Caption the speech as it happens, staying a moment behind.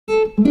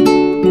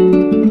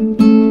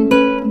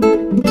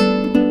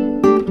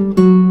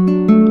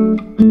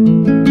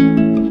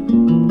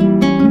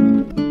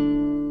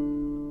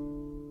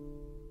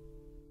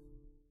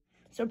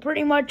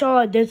pretty much all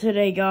I did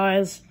today,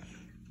 guys.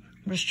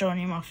 I'm just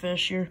showing you my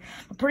fish here.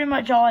 But pretty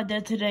much all I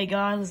did today,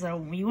 guys, is that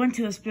we went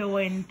to the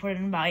Spillway and put it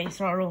in Bayou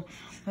Sorrel.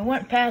 We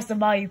went past the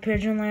Bayou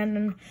Pigeon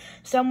landing.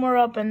 Somewhere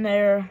up in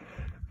there,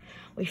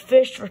 we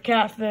fished for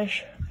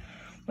catfish.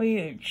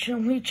 We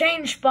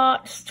changed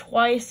spots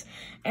twice,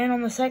 and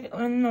on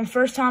the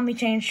first time we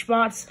changed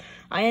spots,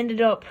 I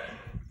ended up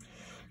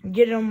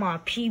getting my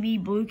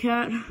PB blue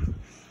cat.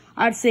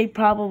 I'd say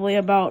probably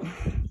about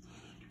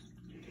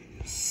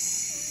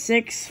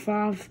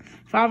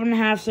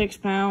 5.5, 6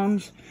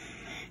 pounds,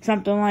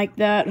 something like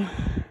that.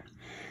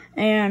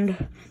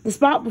 And the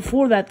spot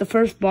before that, the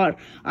first spot,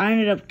 I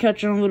ended up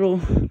catching a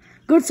little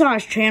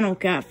good-sized channel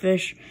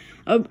catfish.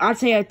 I'd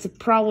say it's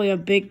probably a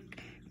big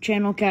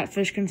channel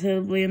catfish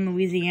considerably in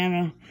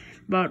Louisiana,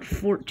 about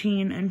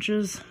 14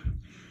 inches.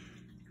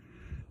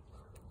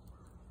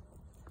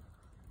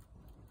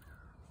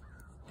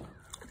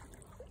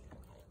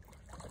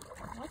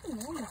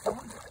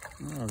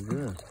 Oh,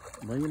 good.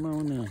 Bring him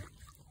on in.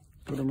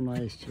 Put him in the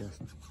ice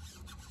chest.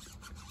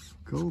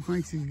 Cole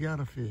thinks he's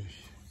got a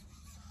fish.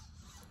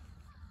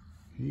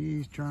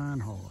 He's trying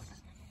hard.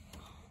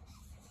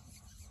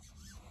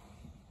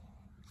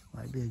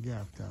 Might be a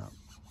gaff top.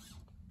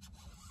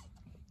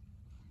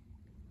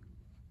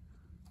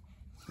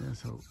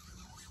 Let's hope.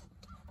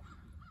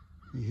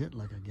 He hit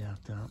like a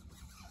gaff top.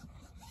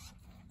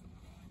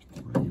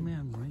 Bring him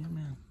in, bring him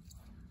in.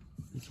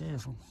 Be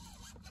careful.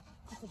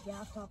 That's a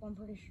gaff top, I'm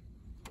pretty sure.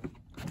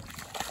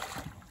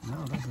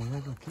 No, that's a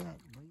regular cat.